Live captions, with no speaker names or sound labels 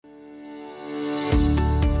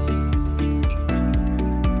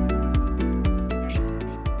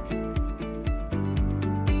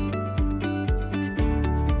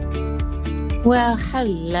Well,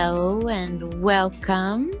 hello and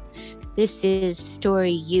welcome. This is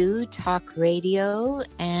Story U Talk Radio,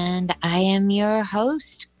 and I am your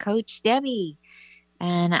host, Coach Debbie.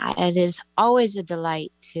 And it is always a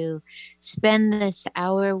delight to spend this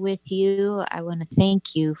hour with you. I want to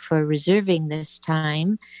thank you for reserving this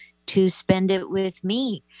time to spend it with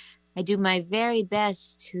me. I do my very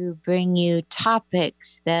best to bring you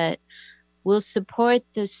topics that will support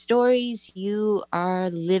the stories you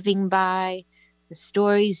are living by, the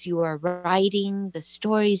stories you are writing, the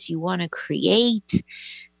stories you want to create,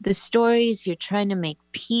 the stories you're trying to make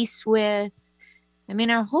peace with. I mean,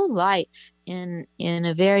 our whole life in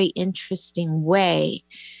a very interesting way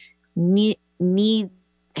need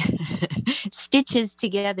stitches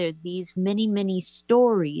together these many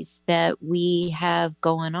stories that we have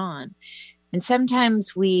going on. And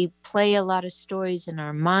sometimes we play a lot of stories in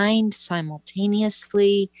our mind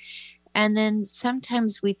simultaneously. And then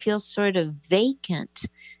sometimes we feel sort of vacant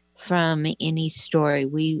from any story.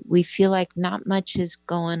 We feel like not much is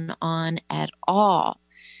going on at all.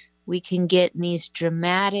 We can get in these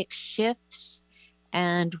dramatic shifts,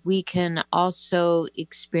 and we can also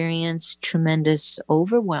experience tremendous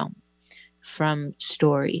overwhelm from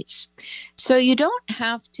stories. So you don't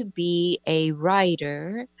have to be a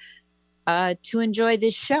writer to enjoy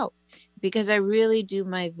this show, because I really do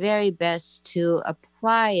my very best to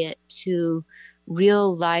apply it to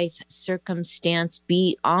real life circumstance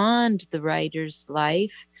beyond the writer's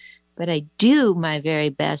life. But I do my very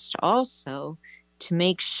best also to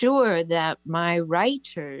make sure that my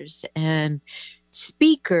writers and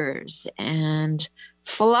speakers and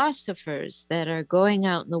philosophers that are going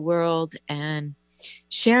out in the world and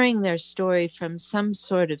sharing their story from some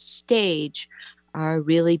sort of stage are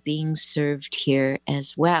really being served here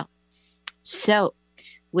as well. So,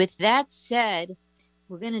 with that said,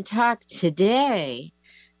 we're going to talk today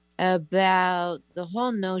about the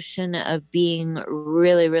whole notion of being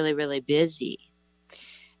really busy.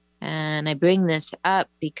 And I bring this up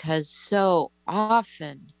because so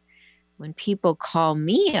often when people call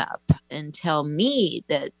me up and tell me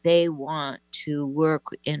that they want to work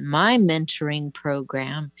in my mentoring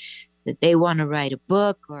program, that they want to write a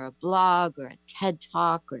book or a blog or a TED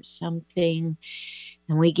Talk or something,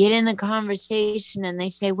 and we get in the conversation and they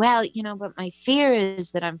say, well, but my fear is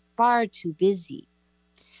that I'm far too busy.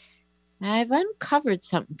 I've uncovered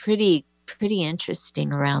something pretty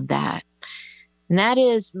interesting around that. And that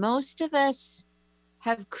is, most of us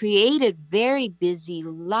have created very busy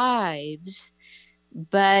lives,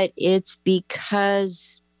 but it's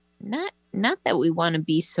because not that we want to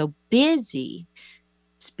be so busy.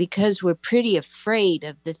 It's because we're pretty afraid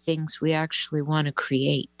of the things we actually want to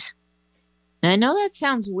create. And I know that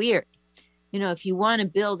sounds weird. If you want to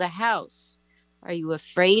build a house, are you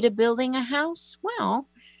afraid of building a house? Well,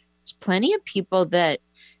 there's plenty of people that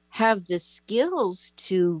have the skills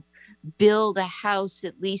to build a house,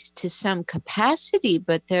 at least to some capacity,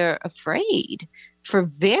 but they're afraid for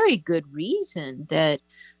very good reason that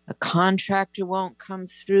a contractor won't come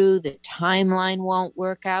through, the timeline won't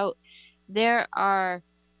work out. There are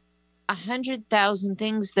 100,000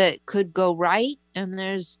 things that could go right, and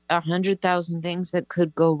there's 100,000 things that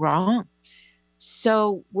could go wrong.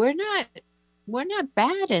 So we're not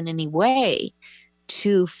bad in any way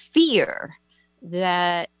to fear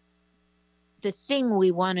that the thing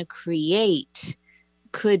we want to create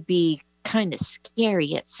could be kind of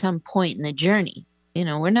scary at some point in the journey.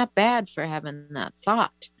 We're not bad for having that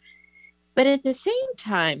thought. But at the same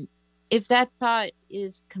time, if that thought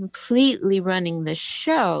is completely running the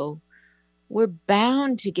show, we're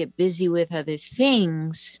bound to get busy with other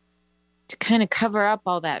things to kind of cover up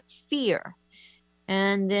all that fear.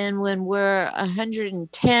 And then when we're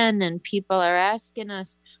 110 and people are asking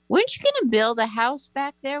us, weren't you going to build a house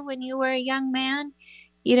back there when you were a young man?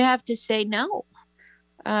 You'd have to say, no,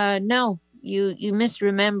 you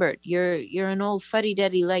misremembered. You're an old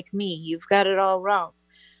fuddy-duddy like me. You've got it all wrong.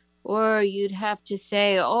 Or you'd have to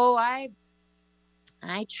say, oh, I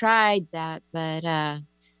tried that, but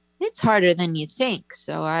it's harder than you think.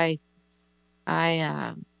 So I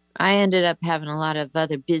ended up having a lot of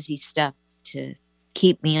other busy stuff to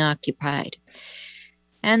keep me occupied.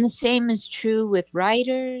 And the same is true with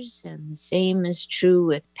writers, and the same is true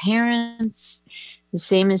with parents. The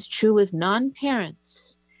same is true with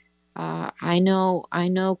non-parents. I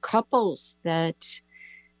know couples that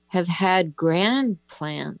have had grand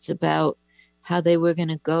plans about how they were going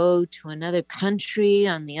to go to another country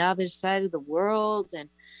on the other side of the world and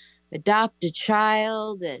adopt a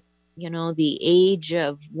child at the age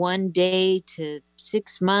of 1 day to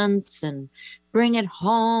 6 months and bring it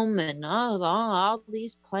home, and all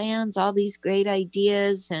these plans, all these great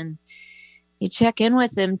ideas. And You check in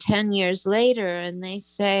with them 10 years later and they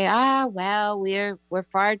say, well, we're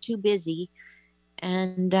far too busy.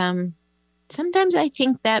 And sometimes I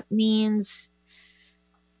think that means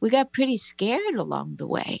we got pretty scared along the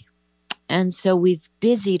way. And so we've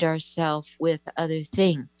busied ourselves with other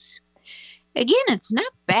things. Again, it's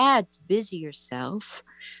not bad to busy yourself,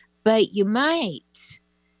 but you might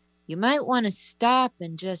want to stop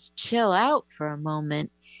and just chill out for a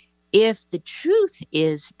moment if the truth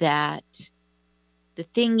is that the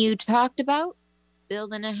thing you talked about,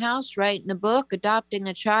 building a house, writing a book, adopting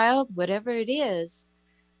a child, whatever it is,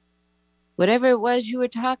 whatever it was you were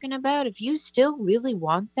talking about, if you still really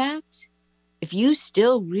want that, if you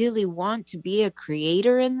still really want to be a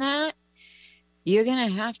creator in that, you're going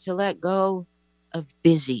to have to let go of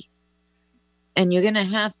busy. And you're going to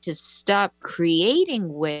have to stop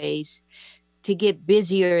creating ways to get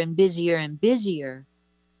busier and busier and busier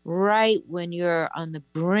right when you're on the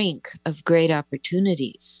brink of great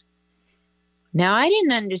opportunities. Now, I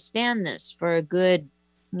didn't understand this for a good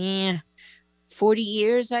 40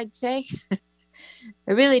 years, I'd say.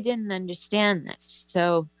 I really didn't understand this.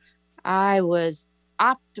 So I was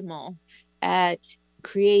optimal at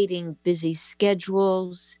creating busy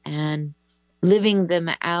schedules and living them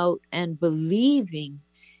out and believing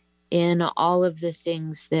in all of the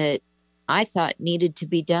things that I thought needed to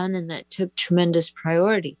be done and that took tremendous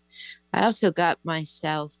priority. I also got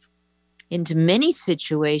myself into many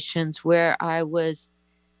situations where I was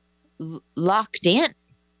locked in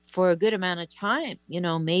for a good amount of time,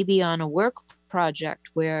 maybe on a work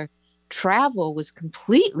project where travel was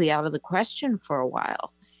completely out of the question for a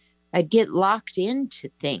while. I'd get locked into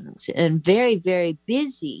things and very, very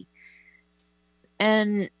busy.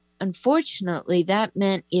 And unfortunately, that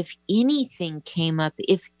meant if anything came up,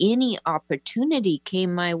 if any opportunity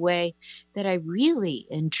came my way that I really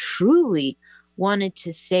and truly wanted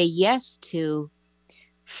to say yes to,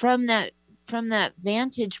 from that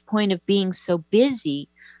vantage point of being so busy,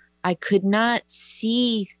 I could not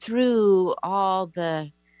see through all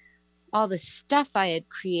the stuff I had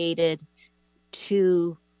created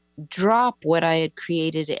to drop what I had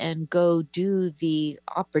created and go do the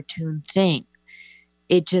opportune thing.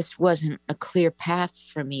 It just wasn't a clear path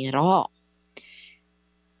for me at all.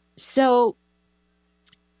 So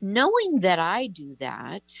knowing that I do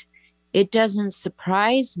that, it doesn't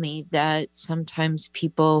surprise me that sometimes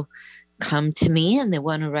people come to me and they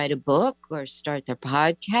want to write a book or start their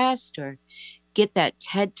podcast or get that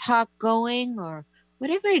TED Talk going or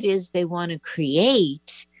whatever it is they want to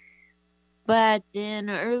create. But then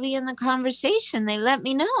early in the conversation, they let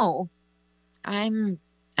me know I'm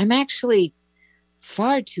actually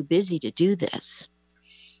far too busy to do this.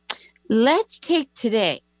 Let's take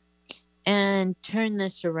today and turn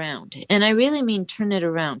this around. And I really mean turn it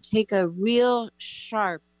around. Take a real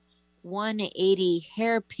sharp 180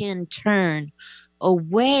 hairpin turn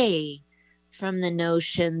away from the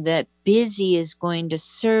notion that busy is going to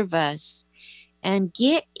serve us and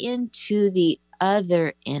get into the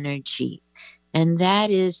other energy. And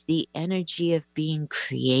that is the energy of being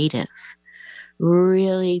creative.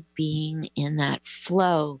 Really being in that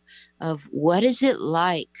flow of what is it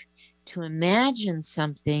like to imagine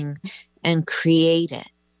something and create it.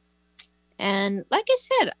 And like I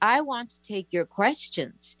said, I want to take your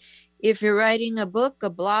questions. If you're writing a book, a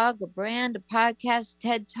blog, a brand, a podcast,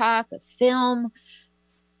 TED Talk, a film,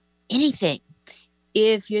 anything.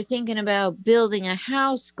 If you're thinking about building a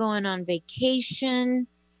house, going on vacation,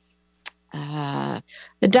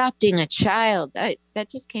 adopting a child, that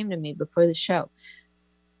just came to me before the show.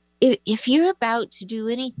 If you're about to do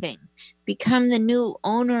anything, become the new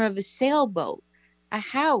owner of a sailboat, a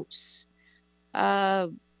house, a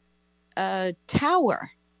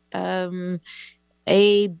tower, I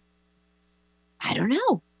don't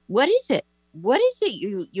know. What is it? What is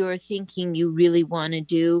it you're thinking you really want to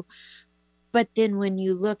do? But then when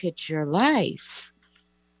you look at your life,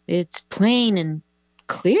 it's plain and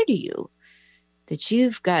clear to you that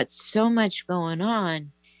you've got so much going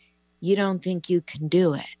on, you don't think you can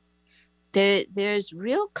do it. There's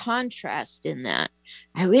real contrast in that.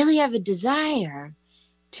 I really have a desire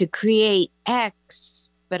to create X,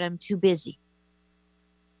 but I'm too busy.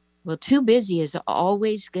 Well, too busy is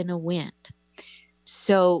always going to win.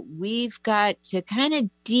 So we've got to kind of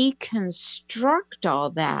deconstruct all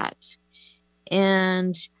that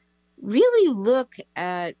and really look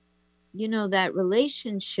at, that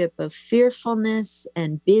relationship of fearfulness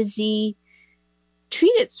and busy.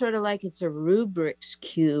 Treat it sort of like it's a Rubik's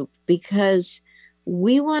Cube, because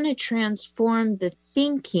we want to transform the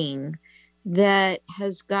thinking that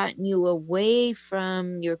has gotten you away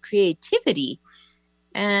from your creativity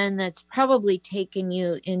And that's probably taken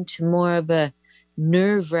you into more of a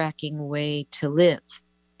nerve-wracking way to live.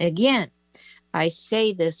 Again, I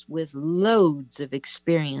say this with loads of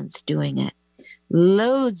experience doing it,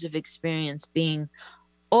 loads of experience being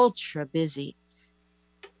ultra busy.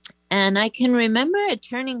 And I can remember a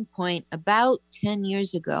turning point about 10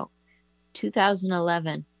 years ago,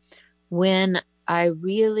 2011, when I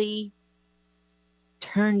really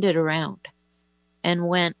turned it around and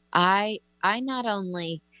went, I not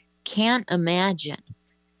only can't imagine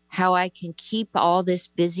how I can keep all this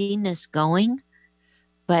busyness going,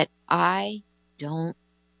 but I don't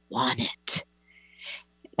want it.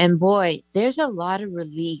 And boy, there's a lot of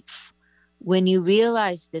relief when you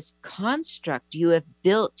realize this construct you have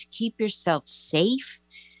built to keep yourself safe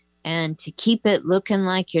and to keep it looking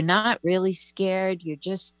like you're not really scared, you're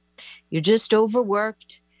just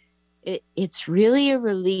overworked. It's really a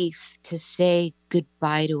relief to say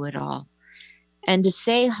goodbye to it all and to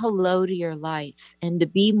say hello to your life and to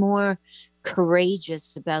be more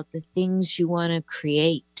courageous about the things you want to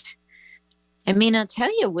create. I mean, I'll tell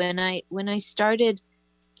you, when I started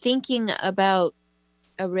thinking about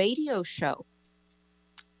a radio show,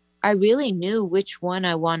 I really knew which one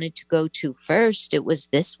I wanted to go to first. It was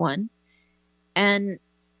this one. And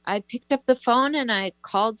I picked up the phone and I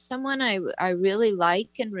called someone I really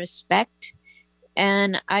like and respect.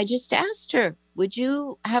 And I just asked her, would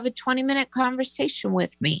you have a 20-minute conversation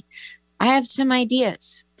with me? I have some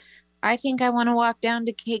ideas. I think I want to walk down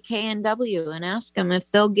to KKNW and ask them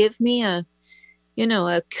if they'll give me a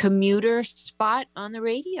commuter spot on the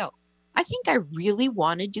radio. I think I really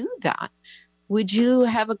want to do that. Would you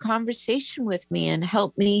have a conversation with me and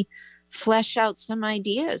help me flesh out some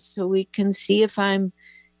ideas so we can see if I'm,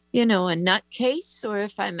 a nutcase or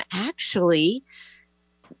if I'm actually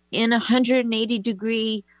in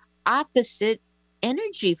 180-degree opposite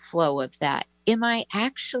energy flow of that? Am I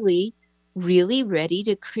actually really ready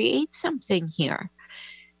to create something here?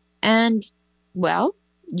 And well,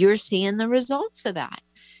 you're seeing the results of that.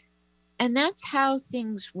 And that's how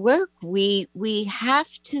things work. We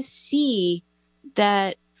have to see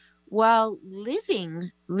that while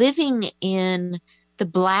living in the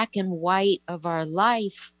black and white of our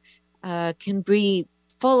life can be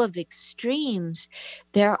full of extremes,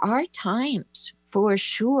 there are times for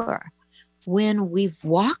sure when we've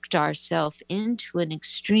walked ourselves into an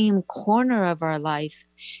extreme corner of our life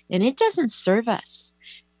and it doesn't serve us.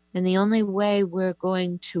 And the only way we're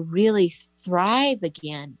going to really thrive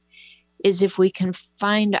again is if we can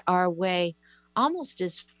find our way almost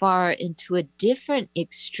as far into a different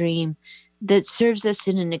extreme that serves us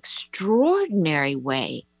in an extraordinary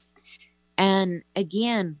way. And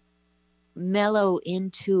again, mellow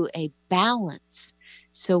into a balance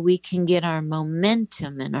so we can get our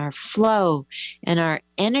momentum and our flow and our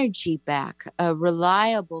energy back, a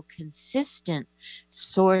reliable, consistent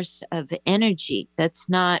source of energy that's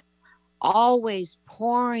not always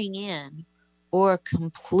pouring in or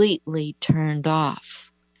completely turned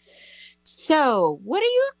off. So, what are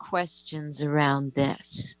your questions around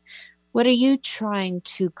this? What are you trying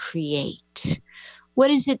to create? What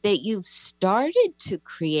is it that you've started to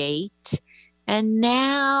create? And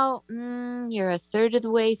now you're a third of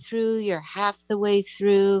the way through, you're half the way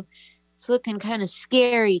through. It's looking kind of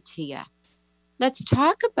scary to you. Let's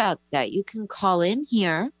talk about that. You can call in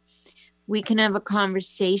here. We can have a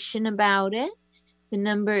conversation about it. The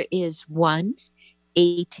number is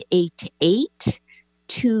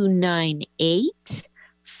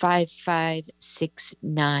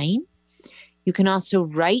 1-888-298-5569. You can also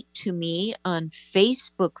write to me on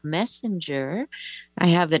Facebook Messenger. I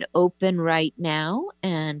have it open right now,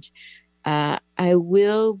 and I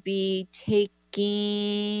will be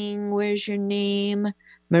taking, where's your name?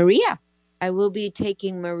 Maria. I will be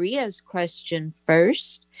taking Maria's question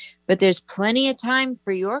first, but there's plenty of time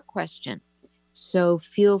for your question. So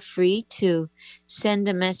feel free to send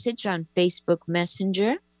a message on Facebook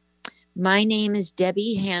Messenger. My name is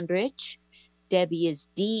Debbie Handrich. Debbie is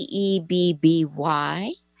Debby,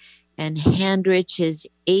 and Handrich is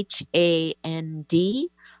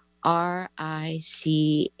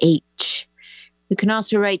Handrich. You can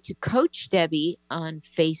also write to Coach Debbie on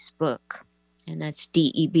Facebook, and that's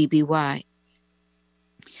Debby.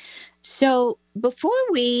 So before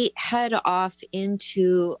we head off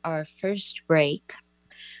into our first break,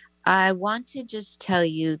 I want to just tell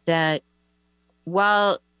you that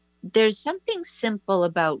while there's something simple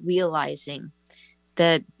about realizing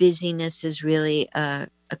that busyness is really a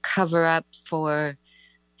cover up for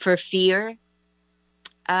fear,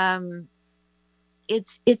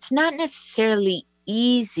 it's not necessarily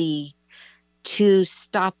easy to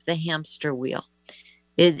stop the hamster wheel.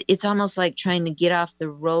 It's almost like trying to get off the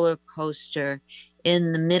roller coaster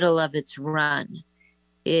in the middle of its run.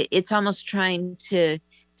 It's almost trying to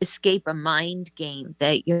escape a mind game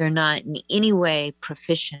that you're not in any way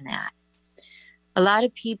proficient at. A lot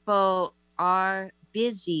of people are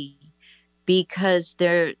busy because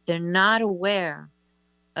they're not aware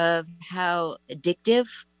of how addictive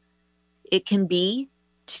it can be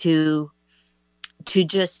to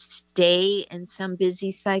just stay in some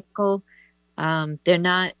busy cycle. They're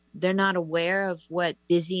not aware of what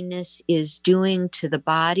busyness is doing to the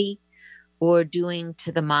body or doing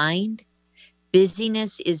to the mind.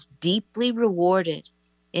 Busyness is deeply rewarded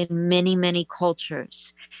in many, many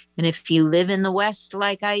cultures. And if you live in the West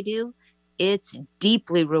like I do, it's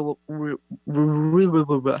deeply rewarded.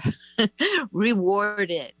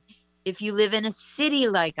 If you live in a city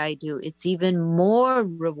like I do, it's even more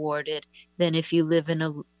rewarded than if you live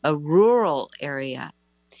in a rural area.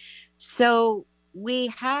 So we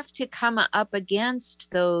have to come up against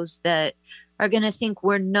those that are going to think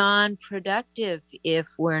we're non-productive if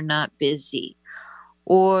we're not busy,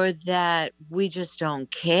 or that we just don't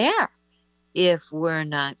care if we're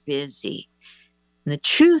not busy. And the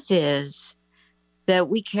truth is that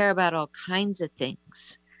we care about all kinds of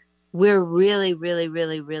things. We're really, really,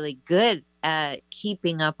 really, really good at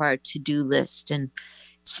keeping up our to-do list and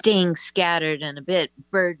staying scattered and a bit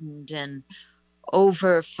burdened and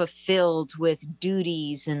over fulfilled with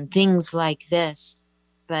duties and things like this.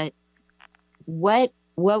 But what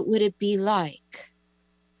would it be like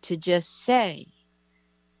to just say,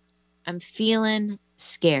 I'm feeling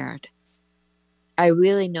scared. I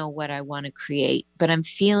really know what I want to create, but I'm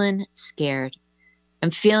feeling scared.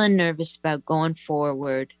 I'm feeling nervous about going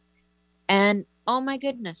forward. And oh my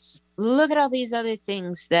goodness, look at all these other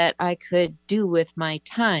things that I could do with my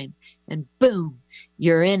time. And boom,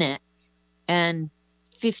 you're in it. And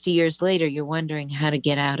 50 years later, you're wondering how to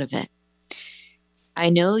get out of it. I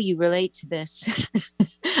know you relate to this.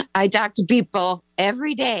 I talk to people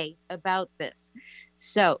every day about this.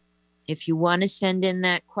 So if you want to send in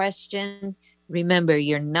that question, remember,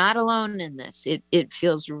 you're not alone in this. It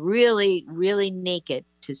feels really, really naked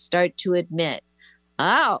to start to admit,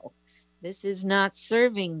 oh, this is not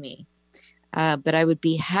serving me. But I would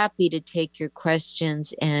be happy to take your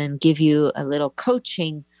questions and give you a little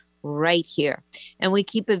coaching right here. And we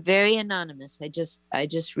keep it very anonymous. I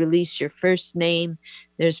just release your first name.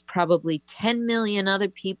 There's probably 10 million other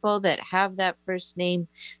people that have that first name,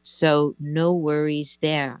 so no worries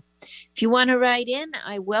there. If you want to write in,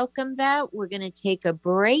 I welcome that. We're going to take a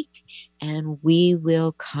break and we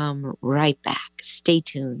will come right back. Stay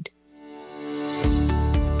tuned.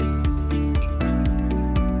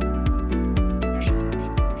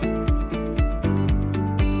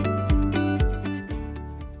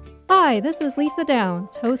 Hi, this is Lisa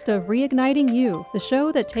Downs, host of Reigniting You, the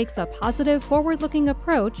show that takes a positive, forward-looking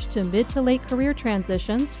approach to mid to late career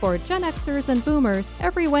transitions for Gen Xers and Boomers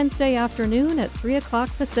every Wednesday afternoon at 3 o'clock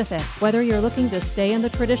Pacific. Whether you're looking to stay in the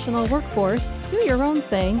traditional workforce, do your own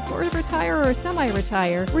thing, or retire or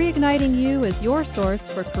semi-retire, Reigniting You is your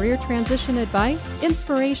source for career transition advice,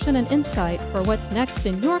 inspiration, and insight for what's next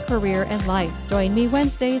in your career and life. Join me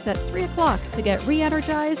Wednesdays at 3 o'clock to get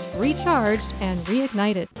re-energized, recharged, and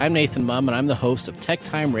reignited. I'm Nathan Mumm, and I'm the host of Tech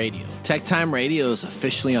Time Radio. Tech Time Radio is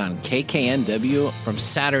officially on KKNW. From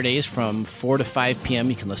Saturdays from 4 to 5 p.m.,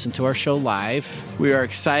 you can listen to our show live. We are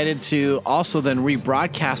excited to also then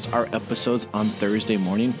rebroadcast our episodes on Thursday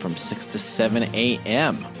morning from 6 to 7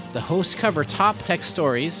 a.m. The hosts cover top tech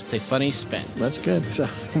stories with a funny spin. That's good. So,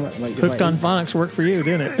 Hooked on Phonics worked for you,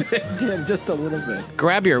 didn't it? It did, just a little bit.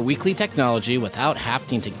 Grab your weekly technology without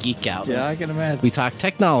having to geek out. Yeah, I can imagine. We talk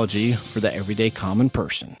technology for the everyday common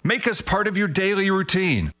person. Make us part of your daily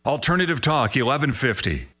routine. Alternative Talk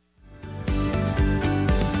 1150.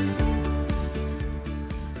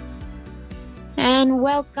 And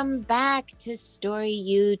welcome back to Story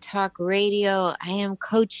U Talk Radio. I am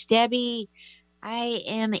Coach Debbie. I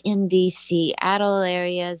am in the Seattle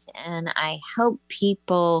areas, and I help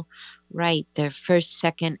people write their first,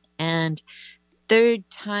 second, and third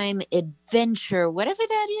time adventure, whatever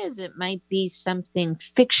that is. It might be something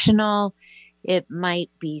fictional. It might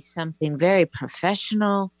be something very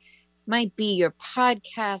professional. Might be your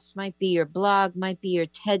podcast, might be your blog, might be your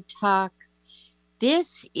TED Talk.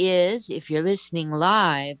 This is, if you're listening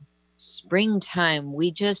live, springtime.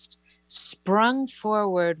 We just sprung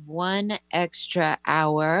forward one extra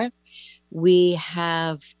hour. We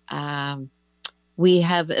have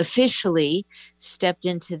officially stepped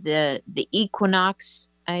into the equinox,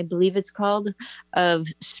 I believe it's called, of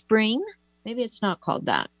spring. Maybe it's not called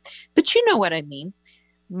that, but you know what I mean.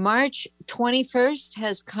 March 21st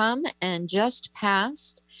has come and just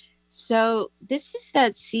passed. So this is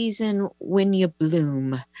that season when you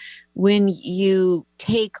bloom, when you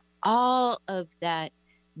take all of that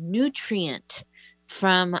nutrient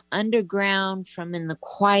from underground, from in the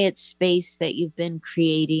quiet space that you've been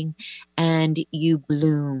creating, and you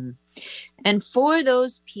bloom. And for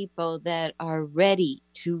those people that are ready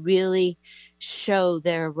to really show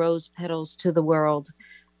their rose petals to the world,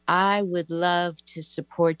 I would love to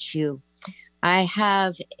support you. I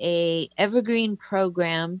have a evergreen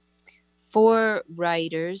program for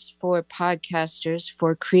writers, for podcasters,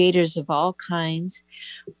 for creators of all kinds.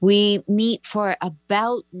 We meet for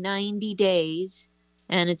about 90 days,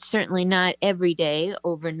 and it's certainly not every day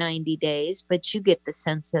over 90 days, but you get the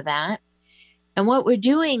sense of that. And what we're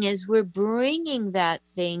doing is we're bringing that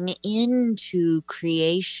thing into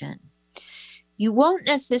creation. You won't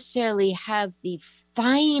necessarily have the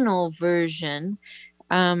final version.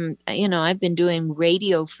 I've been doing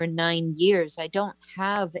radio for 9 years. I don't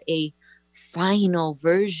have a final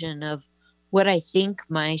version of what I think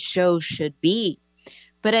my show should be.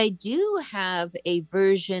 But I do have a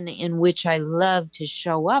version in which I love to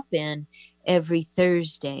show up in every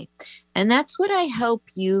Thursday. And that's what I help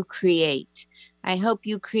you create. I help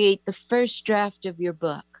you create the first draft of your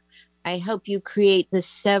book. I help you create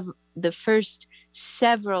the first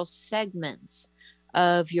several segments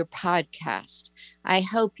of your podcast. I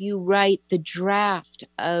help you write the draft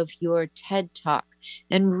of your TED Talk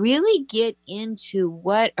and really get into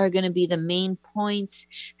what are going to be the main points,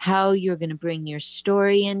 how you're going to bring your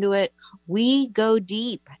story into it. We go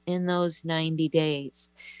deep in those 90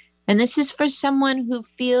 days. And this is for someone who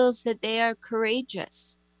feels that they are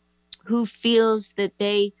courageous, who feels that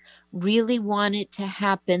they really want it to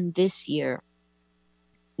happen this year.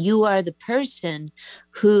 You are the person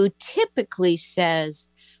who typically says,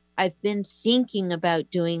 I've been thinking about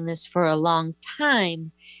doing this for a long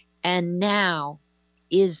time, and now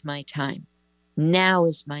is my time. Now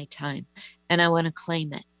is my time. And I want to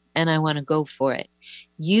claim it, and I want to go for it.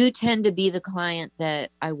 You tend to be the client that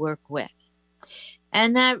I work with.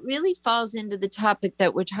 And that really falls into the topic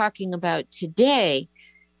that we're talking about today.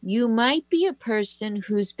 You might be a person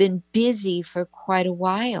who's been busy for quite a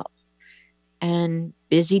while. And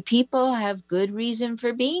busy people have good reason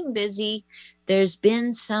for being busy. There's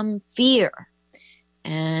been some fear,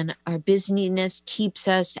 and our busyness keeps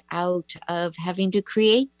us out of having to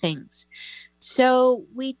create things. So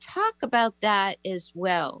we talk about that as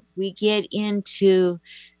well. We get into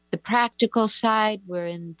the practical side, we're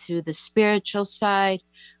into the spiritual side,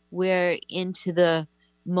 we're into the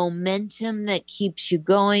momentum that keeps you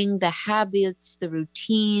going, the habits, the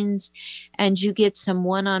routines, and you get some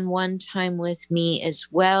one-on-one time with me as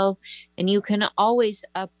well. And you can always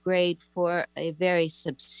upgrade for a very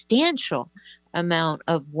substantial amount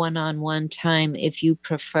of one-on-one time if you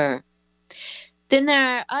prefer. Then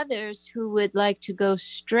there are others who would like to go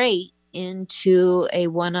straight into a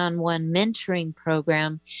one-on-one mentoring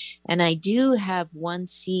program, and I do have one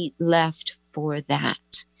seat left for that.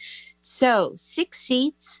 So 6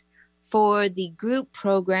 seats for the group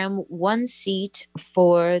program, 1 seat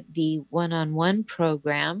for the one-on-one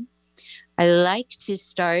program. I like to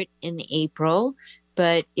start in April,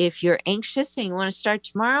 but if you're anxious and you want to start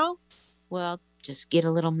tomorrow, well, just get a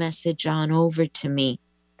little message on over to me.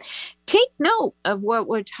 Take note of what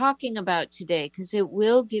we're talking about today, because it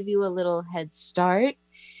will give you a little head start.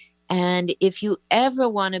 And if you ever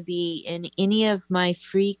want to be in any of my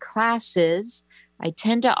free classes, I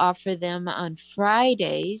tend to offer them on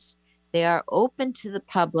Fridays. They are open to the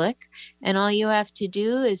public, and all you have to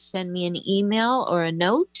do is send me an email or a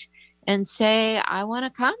note and say, I want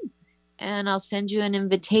to come, and I'll send you an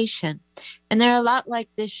invitation. And they're a lot like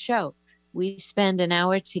this show. We spend an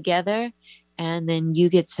hour together, and then you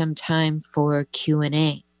get some time for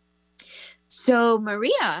Q&A. So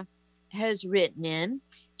Maria has written in.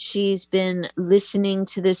 She's been listening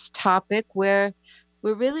to this topic where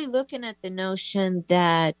we're really looking at the notion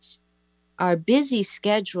that our busy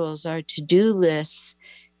schedules, our to-do lists,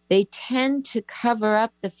 they tend to cover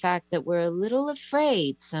up the fact that we're a little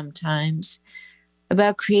afraid sometimes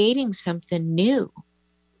about creating something new.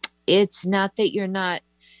 It's not that you're not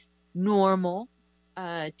normal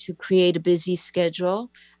to create a busy schedule.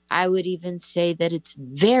 I would even say that it's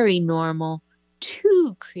very normal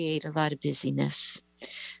to create a lot of busyness.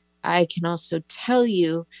 I can also tell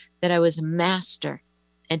you that I was a master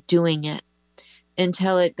at doing it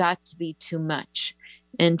until it got to be too much,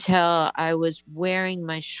 until I was wearing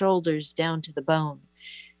my shoulders down to the bone,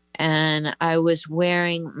 and I was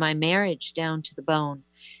wearing my marriage down to the bone,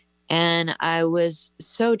 and I was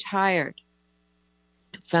so tired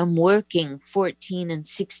from working 14 and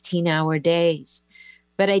 16-hour days,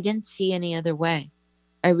 but I didn't see any other way.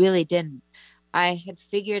 I really didn't. I had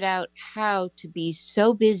figured out how to be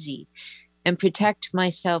so busy and protect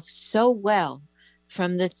myself so well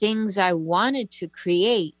from the things I wanted to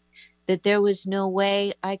create that there was no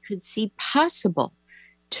way I could see possible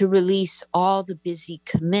to release all the busy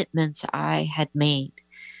commitments I had made.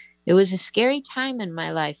 It was a scary time in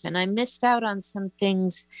my life, and I missed out on some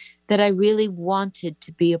things that I really wanted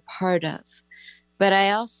to be a part of. But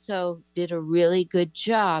I also did a really good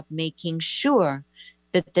job making sure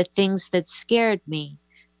that the things that scared me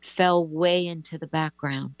fell way into the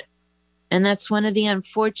background. And that's one of the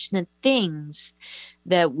unfortunate things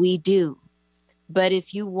that we do. But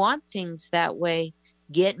if you want things that way,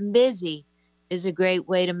 getting busy is a great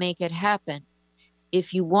way to make it happen.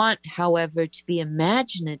 If you want, however, to be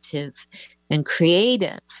imaginative and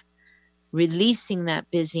creative, releasing that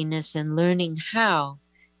busyness and learning how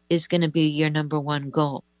is going to be your number one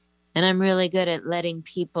goal. And I'm really good at letting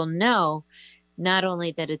people know not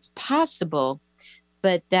only that it's possible,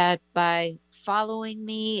 but that by following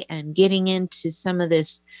me and getting into some of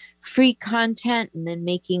this free content and then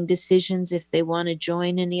making decisions if they want to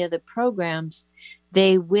join any of the programs,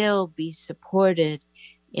 they will be supported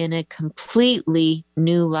in a completely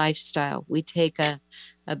new lifestyle. We take a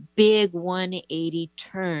big 180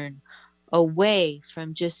 turn away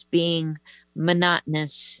from just being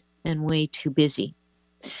monotonous and way too busy.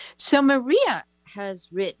 So Maria has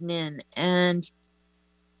written in, and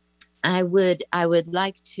I would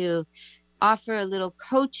like to offer a little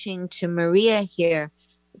coaching to Maria here.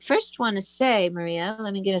 First want to say, Maria,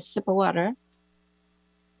 let me get a sip of water,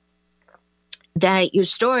 that your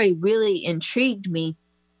story really intrigued me.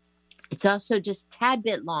 It's also just a tad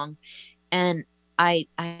bit long, and I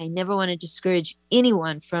never want to discourage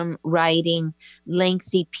anyone from writing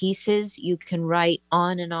lengthy pieces. You can write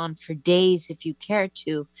on and on for days if you care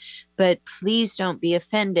to, but please don't be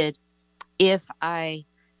offended if I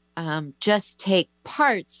just take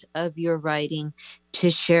parts of your writing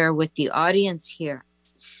to share with the audience here.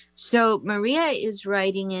 So Maria is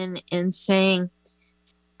writing in and saying,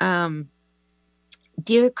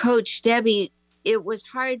 Dear Coach Debbie, it was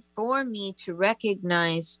hard for me to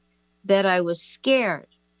recognize that I was scared.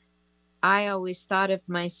 I always thought of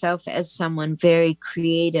myself as someone very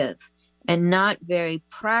creative and not very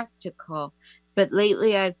practical. But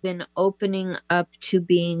lately I've been opening up to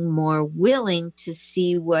being more willing to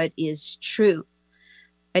see what is true.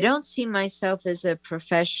 I don't see myself as a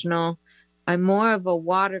professional. I'm more of a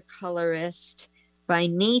watercolorist by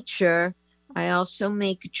nature. I also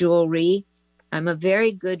make jewelry. I'm a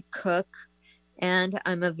very good cook, and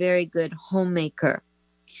I'm a very good homemaker.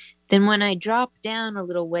 Then when I drop down a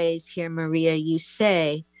little ways here, Maria, you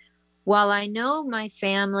say, while I know my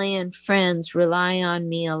family and friends rely on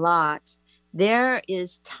me a lot, there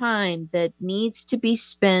is time that needs to be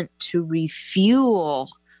spent to refuel.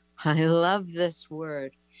 I love this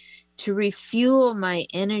word. To refuel my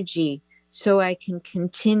energy so I can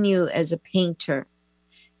continue as a painter.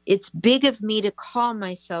 It's big of me to call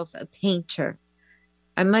myself a painter.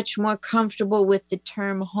 I'm much more comfortable with the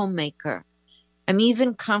term homemaker. I'm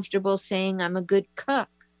even comfortable saying I'm a good cook.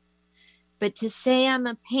 But to say I'm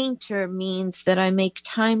a painter means that I make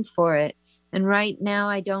time for it. And right now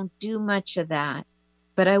I don't do much of that,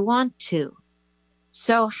 but I want to.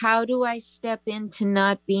 So how do I step into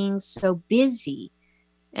not being so busy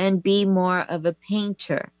and be more of a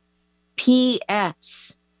painter?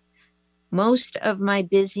 P.S. Most of my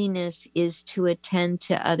busyness is to attend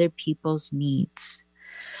to other people's needs.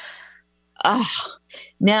 Oh,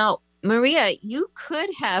 now, Maria, you could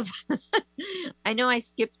have, I know I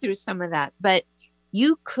skipped through some of that, but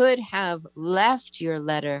you could have left your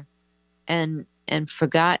letter and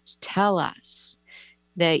forgot to tell us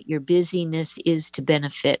that your busyness is to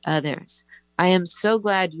benefit others. I am so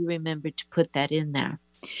glad you remembered to put that in there,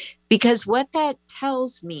 because what that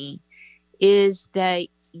tells me is that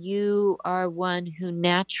you are one who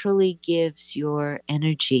naturally gives your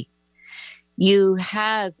energy. You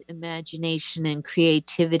have imagination and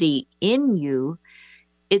creativity in you.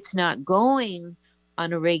 It's not going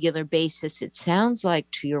on a regular basis, it sounds like,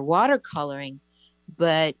 to your watercoloring,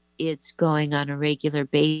 but it's going on a regular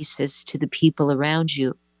basis to the people around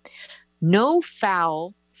you. No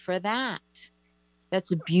foul for that.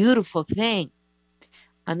 That's a beautiful thing.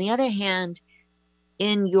 On the other hand,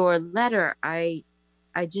 in your letter, I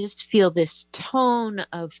just feel this tone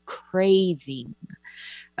of craving,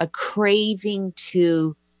 a craving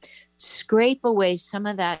to scrape away some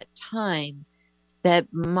of that time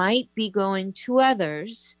that might be going to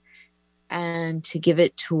others and to give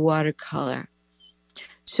it to watercolor.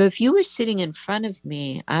 So if you were sitting in front of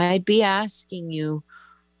me, I'd be asking you,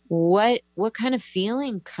 what kind of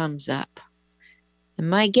feeling comes up? And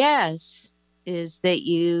my guess is that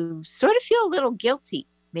you sort of feel a little guilty,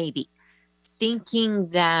 maybe, thinking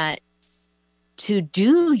that to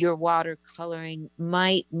do your watercoloring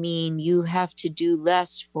might mean you have to do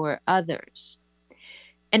less for others.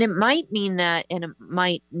 And it might mean that, and it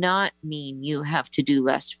might not mean you have to do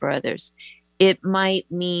less for others. It might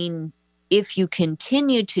mean if you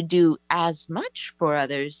continue to do as much for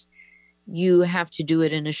others, you have to do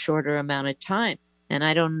it in a shorter amount of time. And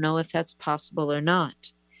I don't know if that's possible or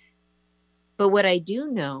not. But what I do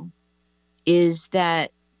know is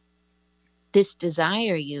that this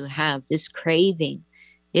desire you have, this craving,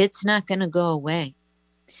 it's not going to go away.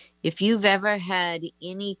 If you've ever had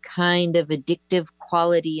any kind of addictive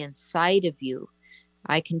quality inside of you,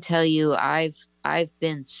 I can tell you I've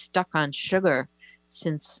been stuck on sugar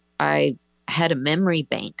since I had a memory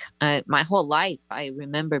bank. My whole life, I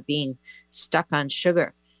remember being stuck on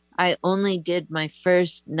sugar. I only did my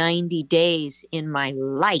first 90 days in my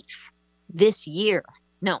life this year.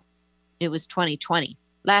 No, it was 2020,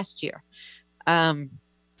 last year,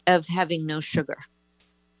 of having no sugar.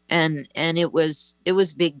 And it was a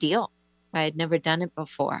big deal. I had never done it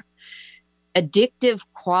before. Addictive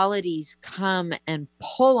qualities come and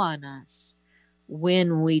pull on us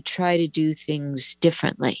when we try to do things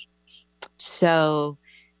differently. So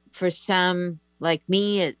for some, like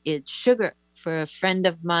me, it's sugar. For a friend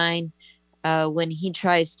of mine, when he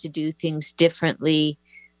tries to do things differently,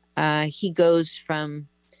 he goes from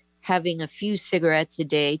having a few cigarettes a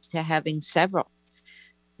day to having several.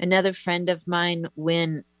 Another friend of mine,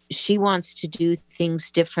 when she wants to do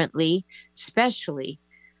things differently, especially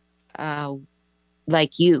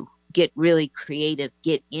like you, get really creative,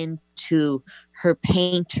 get into her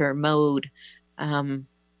painter mode.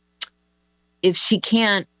 If she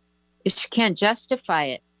can't justify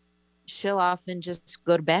it, she'll often just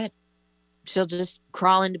go to bed. She'll just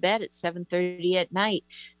crawl into bed at 7:30 at night.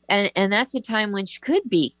 And that's a time when she could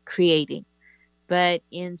be creating. But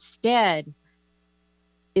instead,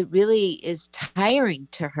 it really is tiring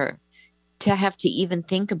to her to have to even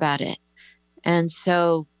think about it. And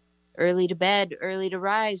so early to bed, early to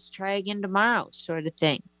rise, try again tomorrow sort of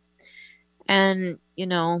thing. And,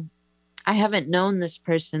 I haven't known this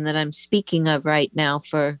person that I'm speaking of right now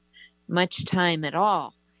for much time at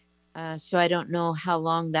all. So I don't know how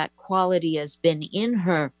long that quality has been in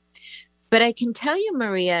her. But I can tell you,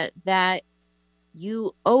 Maria, that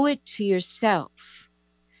you owe it to yourself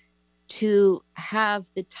to have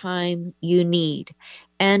the time you need.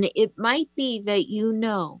 And it might be that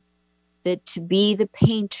that to be the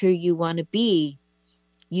painter you want to be,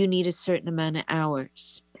 you need a certain amount of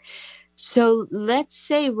hours. So let's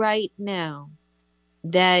say right now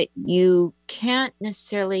that you can't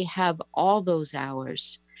necessarily have all those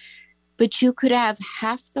hours, but you could have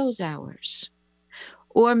half those hours.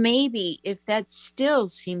 Or maybe if that still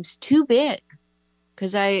seems too big,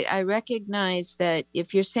 because I recognize that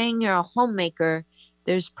if you're saying you're a homemaker,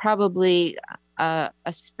 there's probably a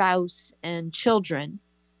spouse and children.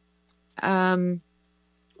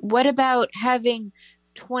 What about having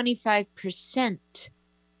 25%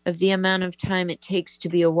 of the amount of time it takes to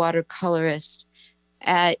be a watercolorist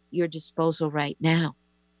at your disposal right now?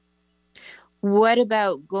 What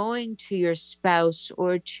about going to your spouse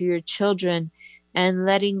or to your children and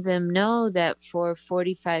letting them know that for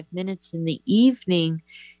 45 minutes in the evening,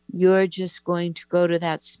 you're just going to go to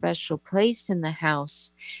that special place in the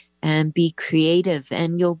house and be creative,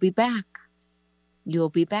 and you'll be back. You'll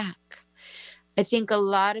be back. I think a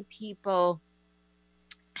lot of people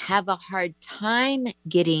have a hard time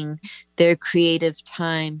getting their creative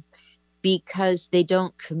time because they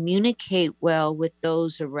don't communicate well with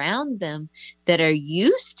those around them that are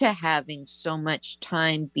used to having so much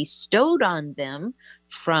time bestowed on them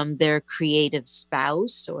from their creative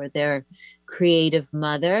spouse or their creative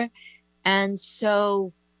mother. And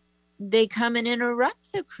so they come and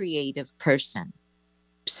interrupt the creative person.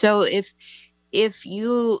 So if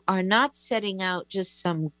you are not setting out just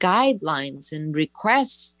some guidelines and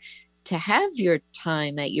requests to have your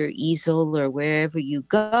time at your easel or wherever you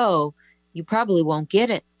go, you probably won't get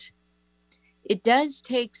it. It does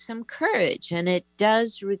take some courage, and it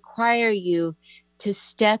does require you to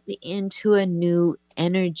step into a new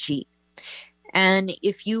energy. And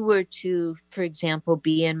if you were to, for example,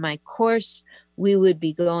 be in my course, we would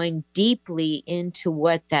be going deeply into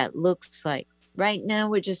what that looks like. Right now,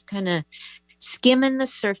 we're just kind of skimming the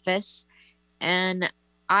surface. And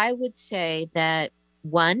I would say that,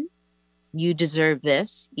 one, you deserve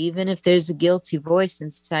this, even if there's a guilty voice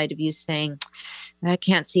inside of you saying, I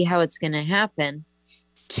can't see how it's going to happen.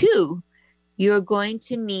 2, you're going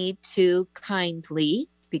to need to kindly,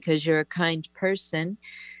 because you're a kind person,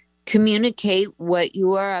 communicate what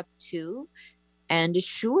you are up to and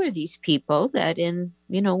assure these people that in,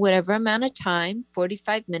 whatever amount of time,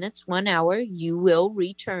 45 minutes, 1 hour, you will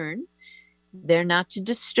return. They're not to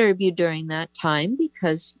disturb you during that time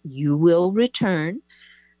because you will return.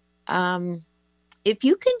 If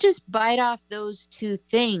you can just bite off those 2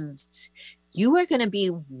 things, you are going to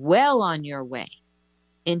be well on your way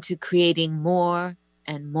into creating more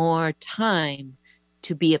and more time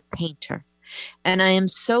to be a painter. And I am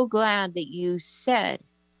so glad that you said,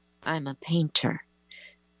 I'm a painter,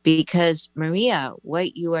 because Maria,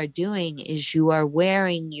 what you are doing is you are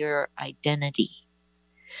wearing your identity.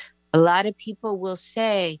 A lot of people will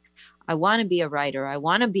say, I want to be a writer. I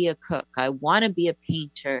want to be a cook. I want to be a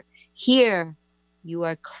painter. Here, you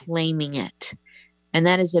are claiming it. And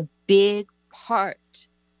that is a big part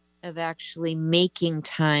of actually making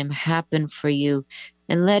time happen for you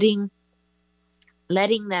and letting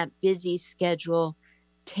that busy schedule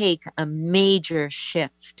take a major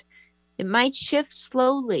shift. It might shift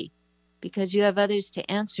slowly because you have others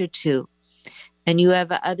to answer to, and you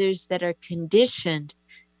have others that are conditioned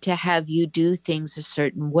to have you do things a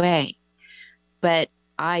certain way. But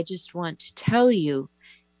I just want to tell you,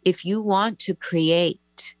 if you want to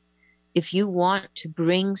create, if you want to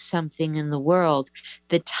bring something in the world,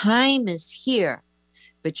 the time is here,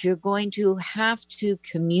 but you're going to have to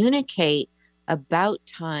communicate about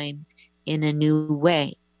time in a new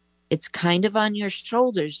way. It's kind of on your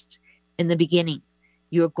shoulders in the beginning.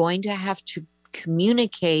 You're going to have to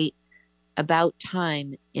communicate about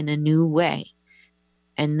time in a new way.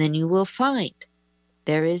 And then you will find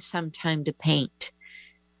there is some time to paint.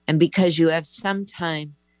 And because you have some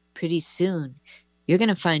time, pretty soon, you're going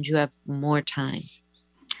to find you have more time.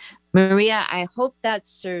 Maria, I hope that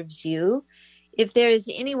serves you. If there is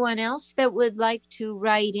anyone else that would like to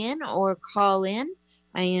write in or call in,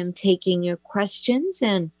 I am taking your questions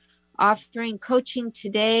and offering coaching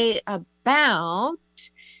today about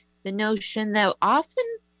the notion that often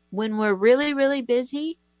when we're really, really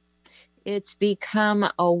busy, it's become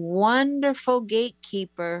a wonderful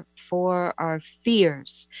gatekeeper for our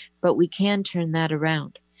fears, but we can turn that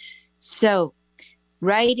around. So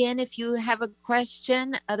write in if you have a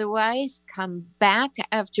question. Otherwise, come back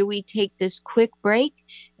after we take this quick break,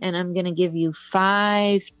 and I'm going to give you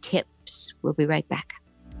 5 tips. We'll be right back.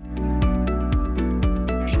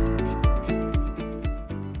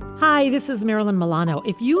 Hi, this is Marilyn Milano.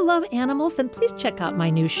 If you love animals, then please check out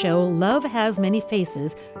my new show, Love Has Many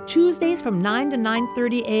Faces, Tuesdays from 9 to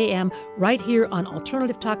 9:30 a.m. right here on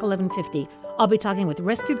Alternative Talk 1150. I'll be talking with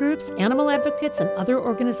rescue groups, animal advocates, and other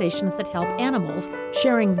organizations that help animals,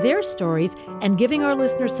 sharing their stories and giving our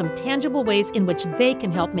listeners some tangible ways in which they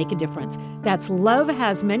can help make a difference. That's Love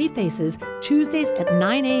Has Many Faces, Tuesdays at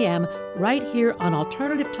 9 a.m. right here on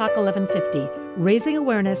Alternative Talk 1150, raising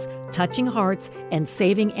awareness, touching hearts, and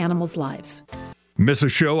saving animals' lives. Miss a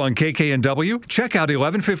show on KKNW? Check out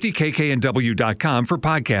 1150kknw.com for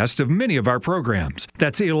podcasts of many of our programs.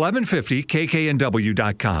 That's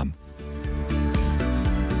 1150kknw.com.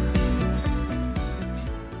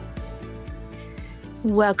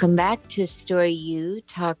 Welcome back to Story U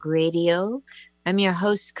Talk Radio. I'm your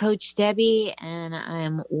host, Coach Debbie, and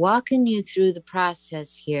I'm walking you through the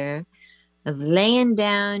process here of laying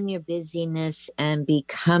down your busyness and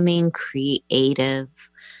becoming creative.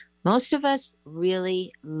 Most of us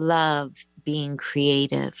really love being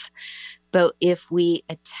creative, but if we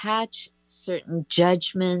attach certain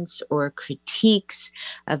judgments or critiques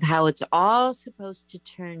of how it's all supposed to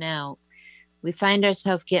turn out, we find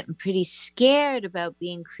ourselves getting pretty scared about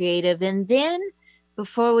being creative. And then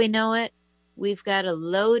before we know it, we've got a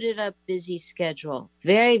loaded up busy schedule,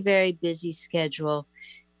 very, very busy schedule.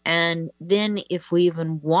 And then if we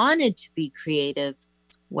even wanted to be creative,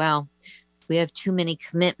 well, we have too many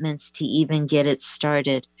commitments to even get it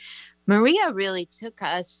started. Maria really took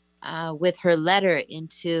us with her letter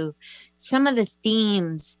into some of the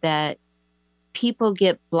themes that people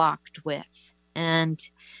get blocked with. And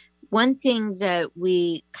one thing that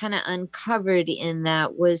we kind of uncovered in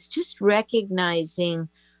that was just recognizing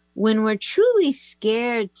when we're truly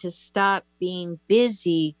scared to stop being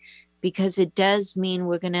busy, because it does mean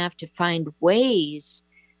we're going to have to find ways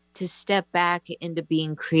to step back into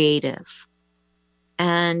being creative.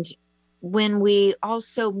 And when we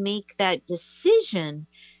also make that decision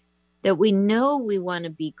that we know we want to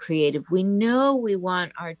be creative, we know we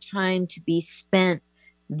want our time to be spent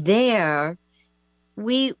there,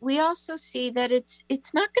 we also see that it's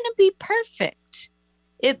not going to be perfect.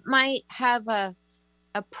 It might have a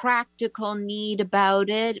practical need about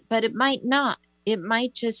it, but it might not. It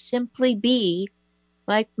might just simply be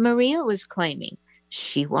like Maria was claiming.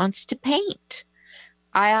 She wants to paint.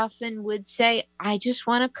 I often would say, I just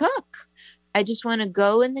want to cook. I just want to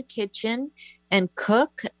go in the kitchen and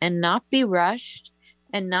cook and not be rushed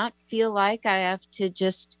and not feel like I have to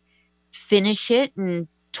just finish it in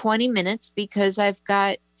 20 minutes because I've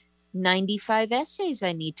got 95 essays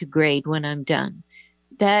I need to grade when I'm done.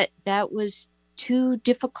 That was too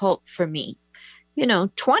difficult for me.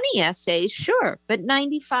 20 essays, sure, but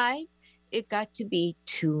 95, it got to be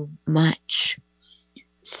too much.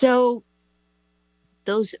 So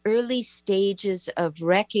those early stages of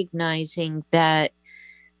recognizing that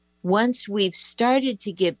once we've started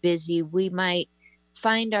to get busy, we might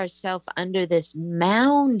find ourselves under this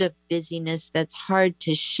mound of busyness that's hard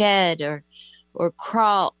to shed or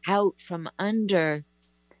crawl out from under.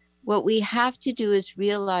 What we have to do is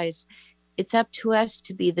realize it's up to us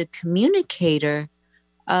to be the communicator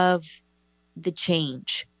of the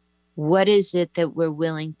change. What is it that we're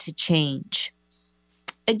willing to change?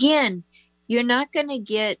 Again, you're not going to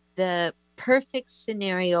get the perfect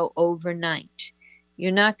scenario overnight.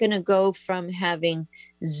 You're not going to go from having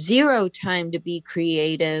zero time to be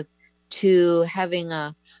creative to having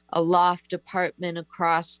a loft apartment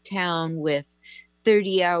across town with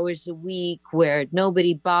 30 hours a week where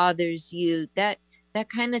nobody bothers you. That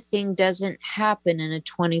kind of thing doesn't happen in a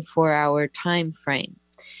 24-hour time frame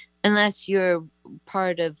unless you're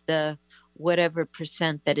part of the whatever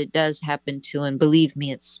percent that it does happen to, and believe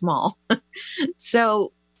me, it's small.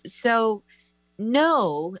 So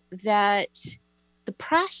know that the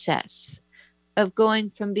process of going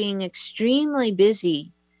from being extremely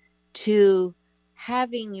busy to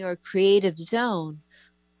having your creative zone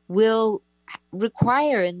will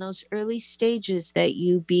require in those early stages that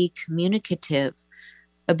you be communicative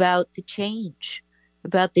about the change,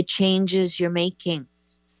 about the changes you're making.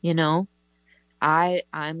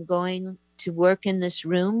 I'm going to work in this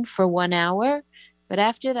room for 1 hour, but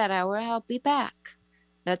after that hour, I'll be back.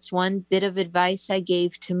 That's one bit of advice I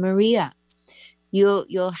gave to Maria.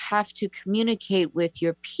 You'll have to communicate with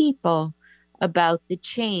your people about the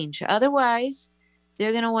change. Otherwise,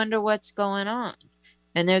 they're going to wonder what's going on,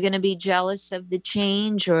 and they're going to be jealous of the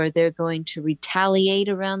change, or they're going to retaliate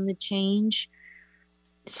around the change.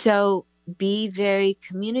 So be very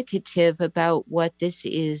communicative about what this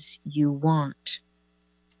is you want.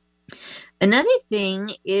 Another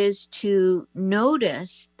thing is to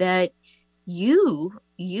notice that you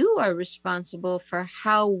are responsible for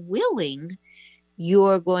how willing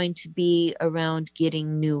you're going to be around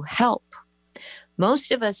getting new help.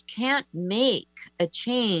 Most of us can't make a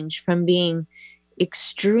change from being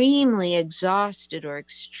extremely exhausted or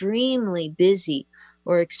extremely busy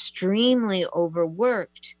or extremely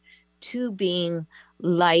overworked to being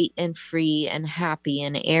light and free and happy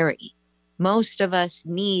and airy. Most of us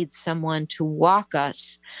need someone to walk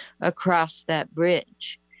us across that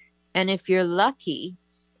bridge. And if you're lucky,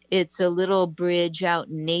 it's a little bridge out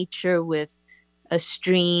in nature with a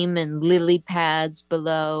stream and lily pads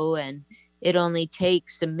below, and it only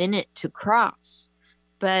takes a minute to cross.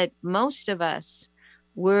 But most of us,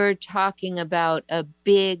 we're talking about a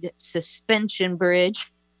big suspension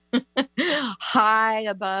bridge high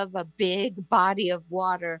above a big body of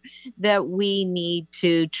water that we need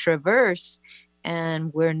to traverse,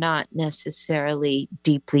 and we're not necessarily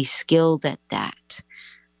deeply skilled at that.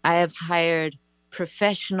 I have hired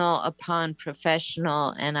professional upon professional,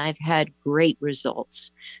 and I've had great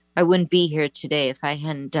results. I wouldn't be here today if I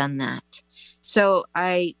hadn't done that. So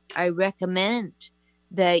I recommend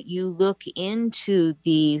that you look into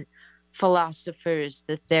the philosophers,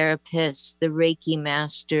 the therapists, the Reiki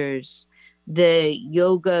masters, the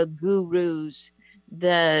yoga gurus,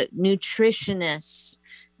 the nutritionists,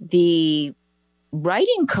 the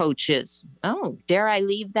writing coaches. Oh, dare I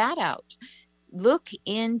leave that out? Look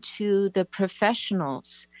into the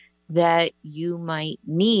professionals that you might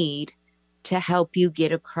need to help you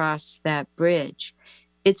get across that bridge.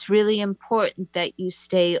 It's really important that you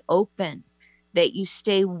stay open, that you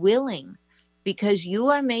stay willing, because you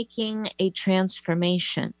are making a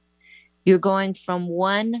transformation. You're going from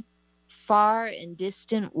one far and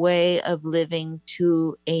distant way of living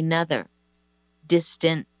to another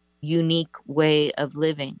distant, unique way of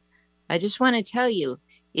living. I just want to tell you,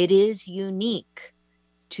 it is unique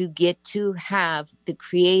to get to have the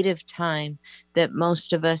creative time that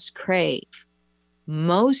most of us crave.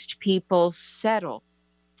 Most people settle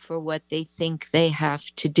for what they think they have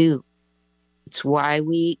to do. It's why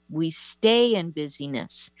we stay in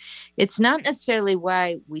busyness. It's not necessarily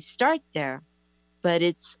why we start there, but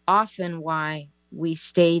it's often why we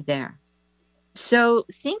stay there. So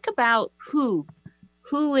think about who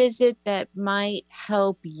who is it that might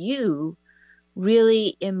help you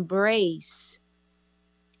really embrace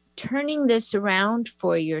turning this around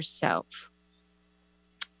for yourself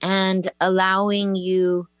and allowing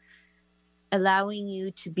you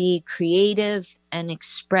to be creative and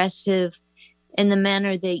expressive in the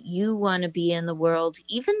manner that you want to be in the world,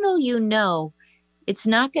 even though you know it's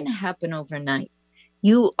not going to happen overnight.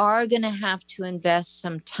 You are going to have to invest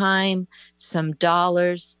some time, some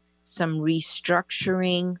dollars, some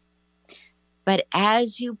restructuring. But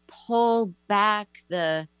as you pull back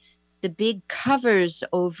the big covers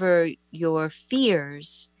over your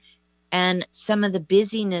fears and some of the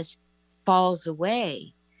busyness falls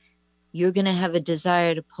away, you're going to have a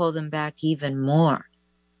desire to pull them back even more.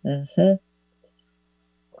 Mm-hmm.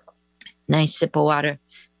 Nice sip of water.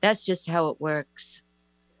 That's just how it works.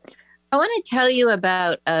 I want to tell you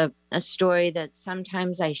about a story that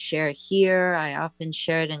sometimes I share here. I often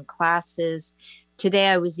share it in classes. Today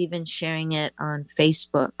I was even sharing it on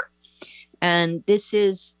Facebook. And this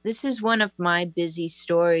is one of my busy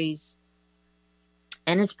stories.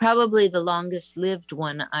 And it's probably the longest lived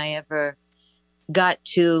one I ever got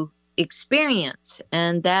to experience.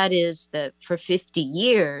 And that is that for 50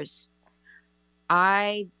 years,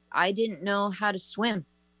 I didn't know how to swim.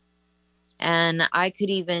 And I could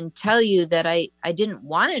even tell you that I didn't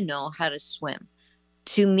want to know how to swim.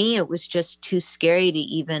 To me, it was just too scary to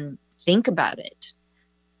even think about it.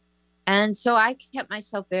 And so I kept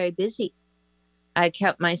myself very busy. I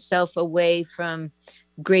kept myself away from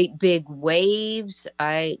great big waves.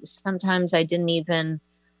 Sometimes I didn't even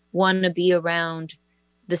want to be around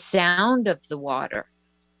the sound of the water.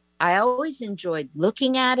 I always enjoyed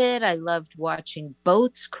looking at it. I loved watching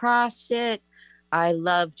boats cross it. I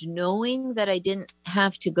loved knowing that I didn't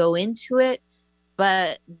have to go into it.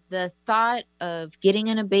 But the thought of getting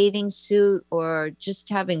in a bathing suit or just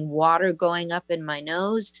having water going up in my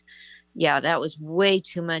nose, yeah, that was way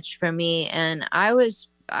too much for me. And I was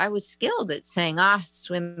skilled at saying,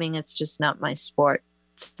 swimming, it's just not my sport.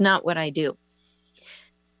 It's not what I do.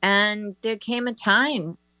 And there came a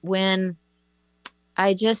time when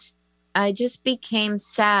I just became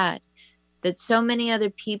sad that so many other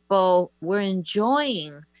people were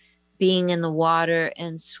enjoying being in the water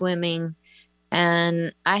and swimming.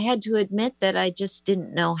 And I had to admit that I just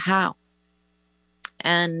didn't know how.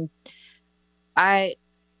 And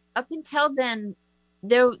up until then,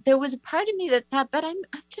 there was a part of me that thought, but I'm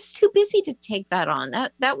just too busy to take that on.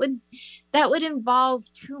 That would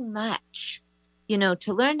involve too much,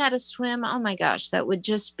 to learn how to swim. Oh my gosh, that would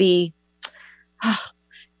just be,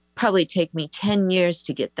 probably take me 10 years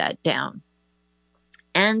to get that down.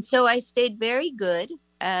 And so I stayed very good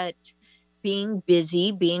at being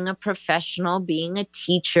busy, being a professional, being a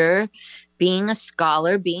teacher, being a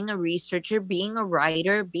scholar, being a researcher, being a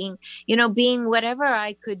writer, being whatever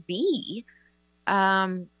I could be,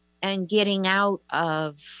 and getting out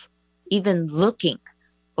of even looking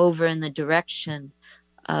over in the direction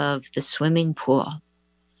of the swimming pool.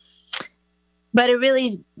 But it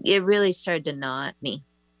really started to gnaw at me.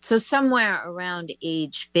 So somewhere around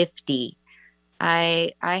age 50,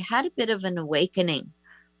 I had a bit of an awakening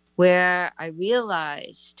where I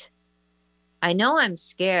realized, I know I'm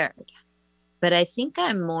scared, but I think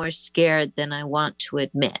I'm more scared than I want to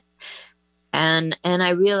admit. And I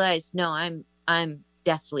realized, no, I'm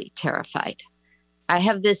deathly terrified. I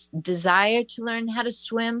have this desire to learn how to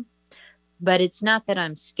swim, but it's not that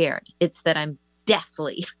I'm scared. It's that I'm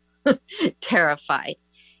deathly terrified.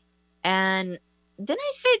 And then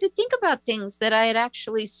I started to think about things that I had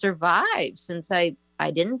actually survived, since I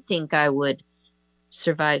didn't think I would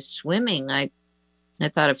survive swimming. I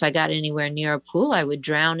thought if I got anywhere near a pool, I would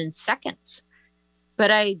drown in seconds.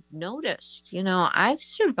 But I noticed, I've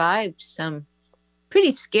survived some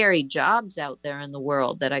pretty scary jobs out there in the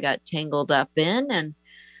world that I got tangled up in. And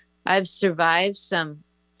I've survived some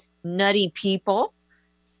nutty people.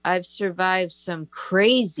 I've survived some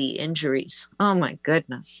crazy injuries. Oh my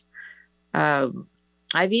goodness.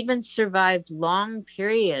 I've even survived long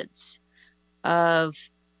periods of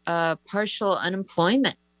partial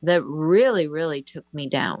unemployment that really, really took me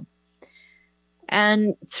down.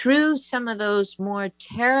 And through some of those more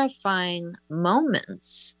terrifying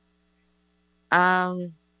moments,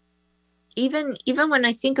 even when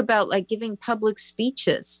I think about like giving public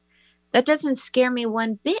speeches, that doesn't scare me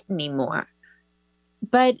one bit anymore.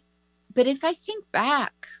 But if I think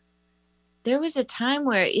back, there was a time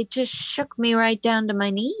where it just shook me right down to my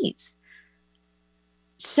knees.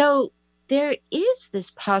 So there is this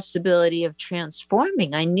possibility of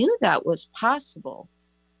transforming. I knew that was possible.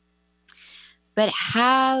 But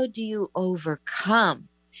how do you overcome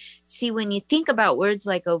See, when you think about words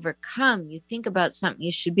like overcome, you think about something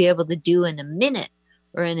you should be able to do in a minute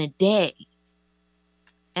or in a day.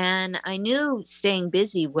 And I knew staying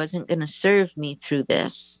busy wasn't going to serve me through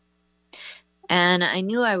this. And I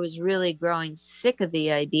knew I was really growing sick of the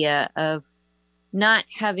idea of not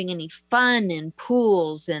having any fun in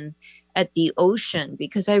pools and at the ocean,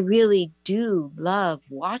 because I really do love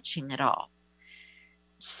watching it all.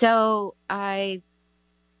 So I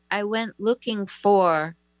went looking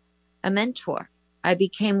for a mentor. I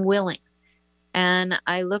became willing, and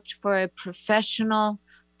I looked for a professional,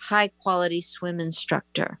 high-quality swim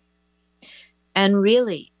instructor. And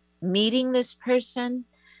really, meeting this person,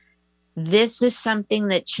 this is something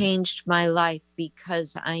that changed my life,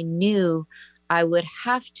 because I knew I would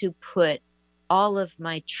have to put all of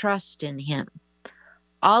my trust in him,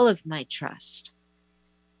 all of my trust,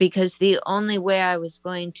 because the only way I was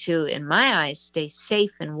going to, in my eyes, stay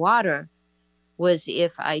safe in water was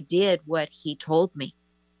if I did what he told me.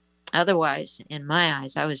 Otherwise, in my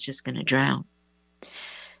eyes, I was just going to drown.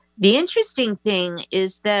 The interesting thing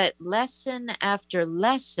is that lesson after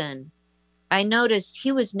lesson, I noticed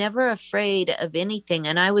he was never afraid of anything,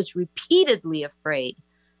 and I was repeatedly afraid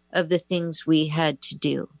of the things we had to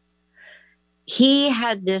do. He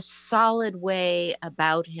had this solid way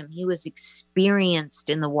about him. He was experienced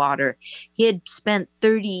in the water. He had spent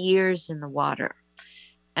 30 years in the water,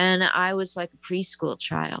 and I was like a preschool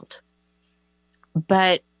child.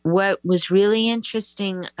 But what was really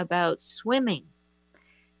interesting about swimming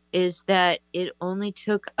is that it only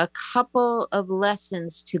took a couple of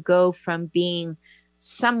lessons to go from being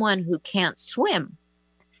someone who can't swim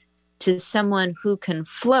to someone who can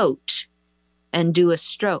float and do a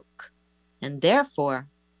stroke. And therefore,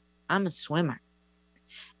 I'm a swimmer.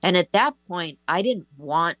 And at that point, I didn't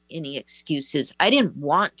want any excuses. I didn't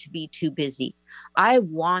want to be too busy. I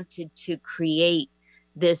wanted to create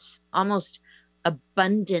this almost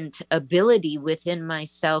abundant ability within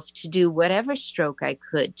myself to do whatever stroke I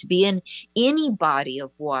could, to be in any body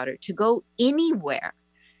of water, to go anywhere.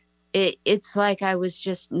 It's like I was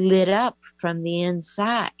just lit up from the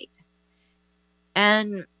inside.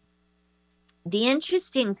 And the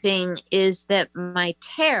interesting thing is that my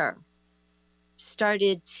terror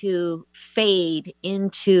started to fade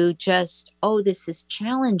into just, oh, this is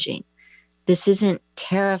challenging. This isn't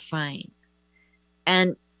terrifying.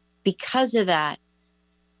 And because of that,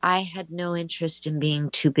 I had no interest in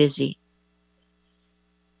being too busy.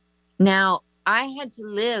 Now, I had to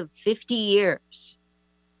live 50 years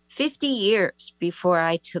before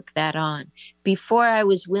I took that on, before I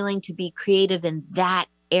was willing to be creative in that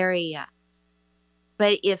area.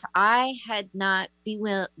 But if I had not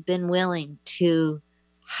been willing to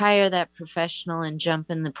hire that professional and jump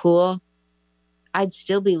in the pool, I'd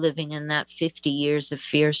still be living in that 50 years of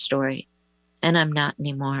fear story. And I'm not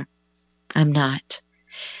anymore. I'm not.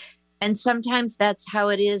 And sometimes that's how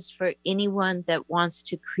it is for anyone that wants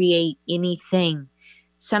to create anything,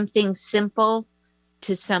 something simple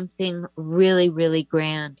to something really, really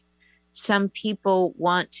grand. Some people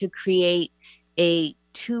want to create a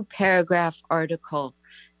 2-paragraph article.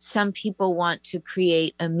 Some people want to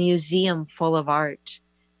create a museum full of art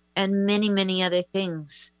and many, many other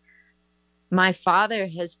things. My father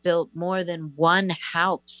has built more than one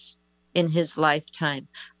house in his lifetime.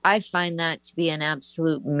 I find that to be an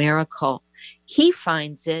absolute miracle. He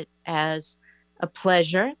finds it as a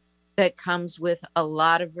pleasure that comes with a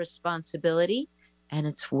lot of responsibility, and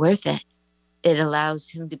it's worth it. It allows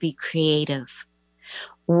him to be creative.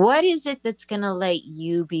 What is it that's going to let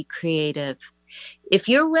you be creative? If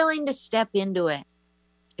you're willing to step into it,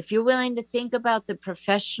 if you're willing to think about the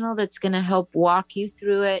professional that's going to help walk you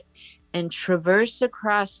through it and traverse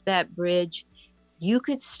across that bridge, you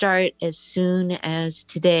could start as soon as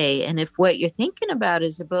today. And if what you're thinking about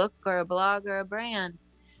is a book or a blog or a brand,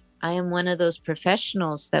 I am one of those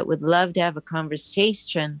professionals that would love to have a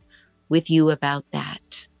conversation with you about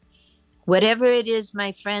that. Whatever it is,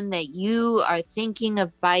 my friend, that you are thinking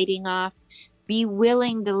of biting off, be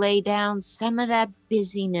willing to lay down some of that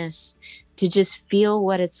busyness to just feel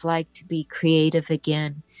what it's like to be creative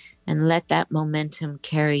again and let that momentum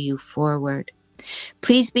carry you forward.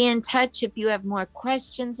 Please be in touch if you have more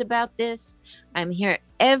questions about this. I'm here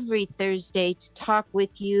every Thursday to talk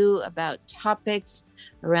with you about topics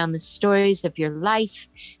around the stories of your life.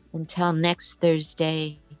 Until next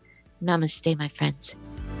Thursday, namaste, my friends.